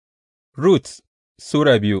Rut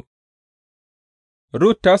Sura biyu.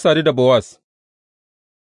 Rut ta sadu da Bowaz.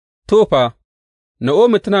 To, fa,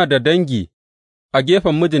 Na'omi tana da dangi a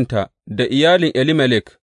gefen mijinta da iyalin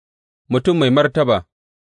Elimelek, mutum mai martaba,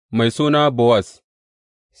 mai suna Bowaz.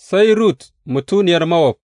 Sai Rut mutuniyar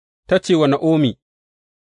Mowab ta ce wa Na'omi,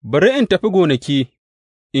 Bari in tafi gonaki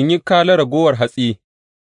in yi kala ragowar hatsi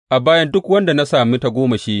a bayan duk wanda na sami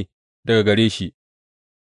tagomashi daga gare shi.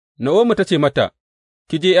 Na'omi ta ce mata,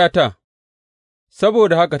 Ki je ’yata.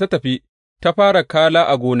 Saboda haka ta tafi ta fara kala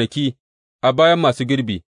a gonaki a bayan masu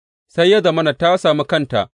girbi, sai ya zamana ta sami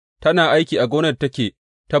kanta tana aiki a gonar da take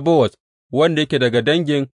ta Bowaz wanda yake daga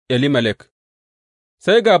dangin Elimelek.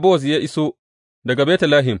 Sai ga Bowaz ya iso daga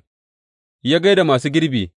Betlehem, ya gai da masu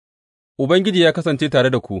girbi, Ubangiji ya kasance tare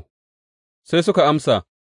da ku. Sai suka amsa,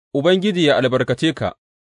 Ubangiji ya albarkace ka.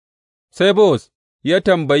 Sai Bowaz ya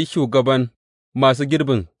tambayi shugaban masu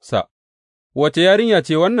girbinsa, Wace yarinya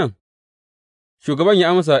ce wannan? Shugaban ya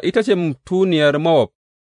amsa, Ita ce mutuniyar Mowab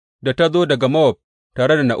da ta zo daga Mowab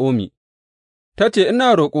tare da Na'omi. Ta ce,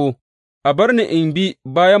 Ina roƙo, a bar ni in bi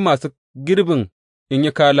bayan masu girbin in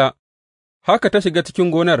yi kala. Haka ta shiga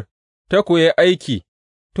cikin gonar, ta kuwa yi aiki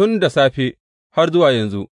tun da safe har zuwa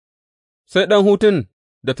yanzu, sai ɗan hutun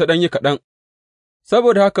da ta ɗan yi kaɗan.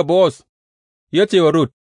 Saboda haka Bowaz ya ce wa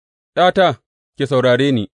Rut, ’Yata, ki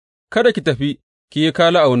saurare ni, kada ki tafi ki yi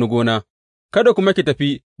kala a wani gona, kada kuma ki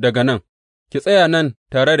tafi daga nan. Ki tsaya nan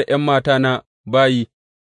tare da ’yan matana bayi,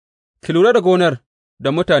 ki lura da gonar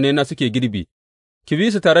da mutanena suke girbi, ki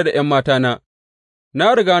bi su tare da ’yan matana,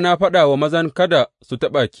 na riga na faɗa wa mazan kada su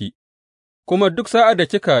taɓa ki, kuma duk sa'ad da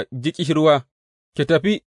kika ji ƙishirwa, ki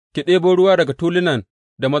tafi ki ɗebo ruwa daga tulunan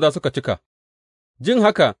da maza suka cika. Jin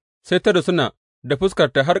haka sai ta rusuna da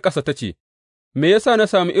fuskarta har ƙasa ta ce, Me ya sa na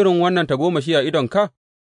sami irin wannan tagomashi a idonka,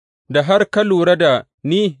 da har ka lura da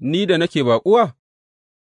ni da nake baƙuwa?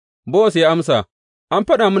 Bowaz ya amsa, An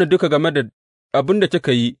faɗa mini duka game da abin da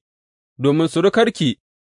kika yi domin surukarki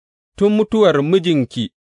tun mutuwar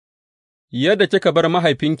mijinki, yadda kika bar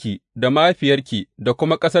mahaifinki da mahaifiyarki da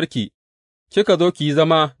kuma ƙasarki, kika zo ki yi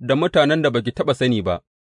zama da mutanen da ba ki taɓa sani ba.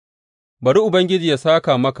 Bari Ubangiji ya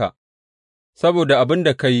sāka maka saboda abin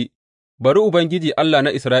da ka yi, bari Ubangiji Allah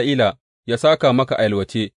na Isra'ila ya sāka maka a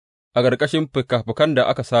yalwace a ƙarƙashin fikafikan da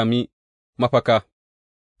aka sami mafaka.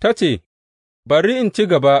 Ta ce, Bari in ci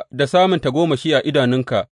gaba da samun tagomashi a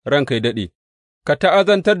idanunka ranka yă daɗe, ka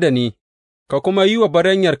ta'azantar da ni, ka kuma yi wa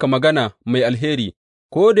baranyarka magana mai alheri,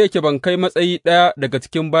 ko da yake ban kai matsayi ɗaya daga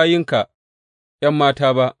cikin bayinka ’yan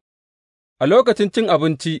mata ba. A lokacin cin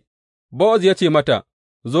abinci, Bowaz ya ce mata,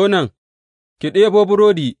 Zo nan, ki ɗebo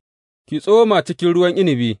burodi, ki tsoma cikin ruwan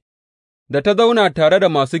inabi. Da ta zauna tare da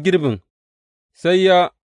masu girbin, sai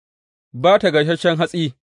ya ba ta gasasshen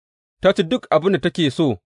hatsi, ta ci duk abin da take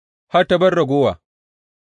so, har ta bar ragowa.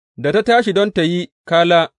 Da ta tashi don ta yi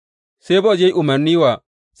kala, sai Bowaz ya yi umarni wa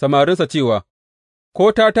samarinsa cewa,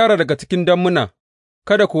 Ko ta tara daga cikin dammuna,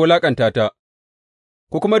 kada ku wulaƙanta ta,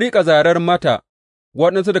 ku kuma riƙa zarar mata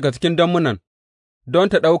waɗansu daga cikin dammunan don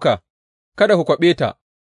ta ɗauka, kada ku kwaɓe ta.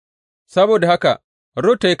 Saboda haka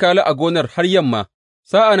Rut ta yi kala a gonar har yamma,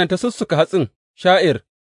 sa'an nan ta sussuka hatsin sha'ir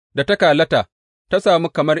da ta kalata, ta sami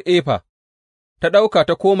kamar efa, ta ɗauka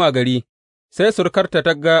ta koma gari. Sai surukarta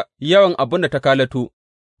ta ga yawan abin da ta kalato,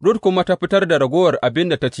 Rut kuma ta fitar da ragowar abin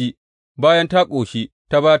da ta ci bayan ta ƙoshi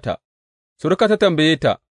ta ba ta. Surukar ta tambaye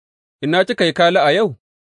ta, Ina kika yi kala a yau,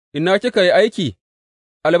 ina kika yi aiki?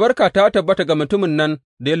 Albarka ta tabbata ga mutumin nan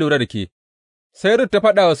da ya lura da ke. Sai Rut ta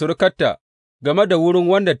faɗa wa surukarta game da wurin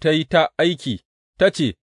wanda ta yi ta aiki, ta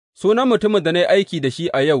ce, Sunan mutumin da na yi aiki da shi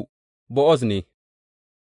a yau, Bowaz ne.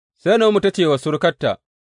 Sai Na'omi ta ce wa surukarta,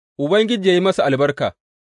 Ubangiji ya yi masa albarka.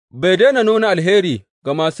 Bai daina nuna alheri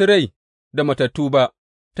ga masu rai da matattu ba,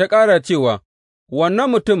 ta ƙara cewa, Wannan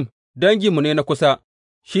mutum danginmu ne na kusa,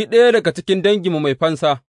 shi ɗaya daga cikin danginmu mai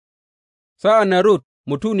fansa. Sa'an nan Rut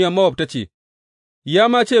mutuniyar Mowab ta ce, Ya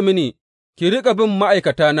ma ce mini, Ki riƙa bin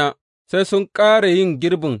ma'aikatana sai sun ƙara yin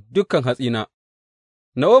girbin dukan hatsina.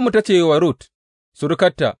 Na'omi ta ce wa Rut,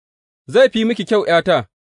 surukarta, Zai fi miki kyau, ’yata,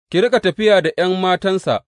 ki riƙa tafiya da ’yan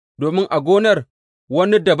matansa, domin a gonar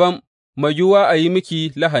wani dabam mai yiwuwa a yi miki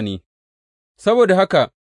lahani. Saboda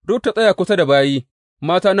haka Rut ta tsaya kusa da bayi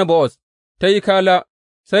mata na Bowaz, ta yi kala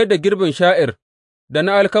sai da girbin sha'ir da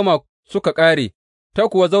na alkama suka ƙare, ta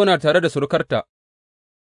kuwa zauna tare da surukarta.